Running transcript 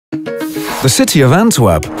The city of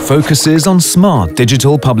Antwerp focuses on smart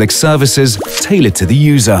digital public services tailored to the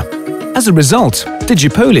user. As a result,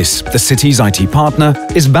 Digipolis, the city's IT partner,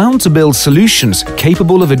 is bound to build solutions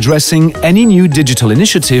capable of addressing any new digital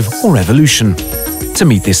initiative or evolution. To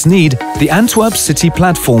meet this need, the Antwerp City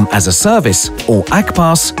Platform as a Service, or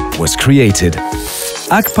ACPaaS, was created.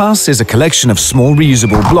 ACPaaS is a collection of small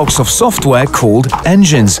reusable blocks of software called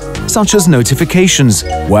engines, such as notifications,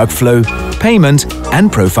 workflow, payment,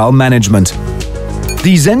 and profile management.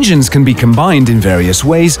 These engines can be combined in various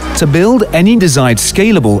ways to build any desired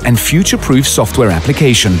scalable and future-proof software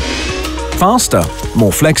application. Faster,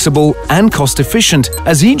 more flexible, and cost-efficient,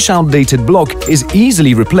 as each outdated block is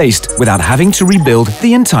easily replaced without having to rebuild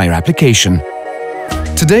the entire application.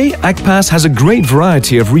 Today, ACPaaS has a great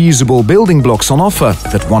variety of reusable building blocks on offer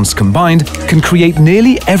that, once combined, can create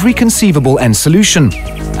nearly every conceivable end solution.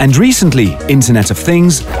 And recently, Internet of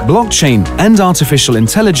Things, blockchain, and artificial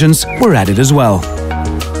intelligence were added as well.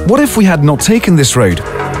 What if we had not taken this road?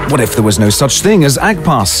 What if there was no such thing as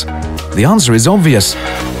ACPaaS? The answer is obvious.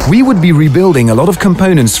 We would be rebuilding a lot of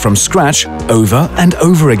components from scratch over and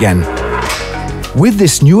over again. With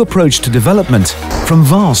this new approach to development, from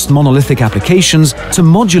vast monolithic applications to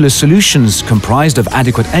modular solutions comprised of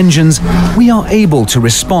adequate engines, we are able to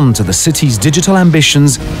respond to the city's digital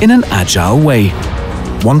ambitions in an agile way.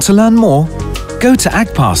 Want to learn more? Go to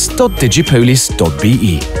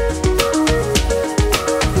acpaas.digipolis.be.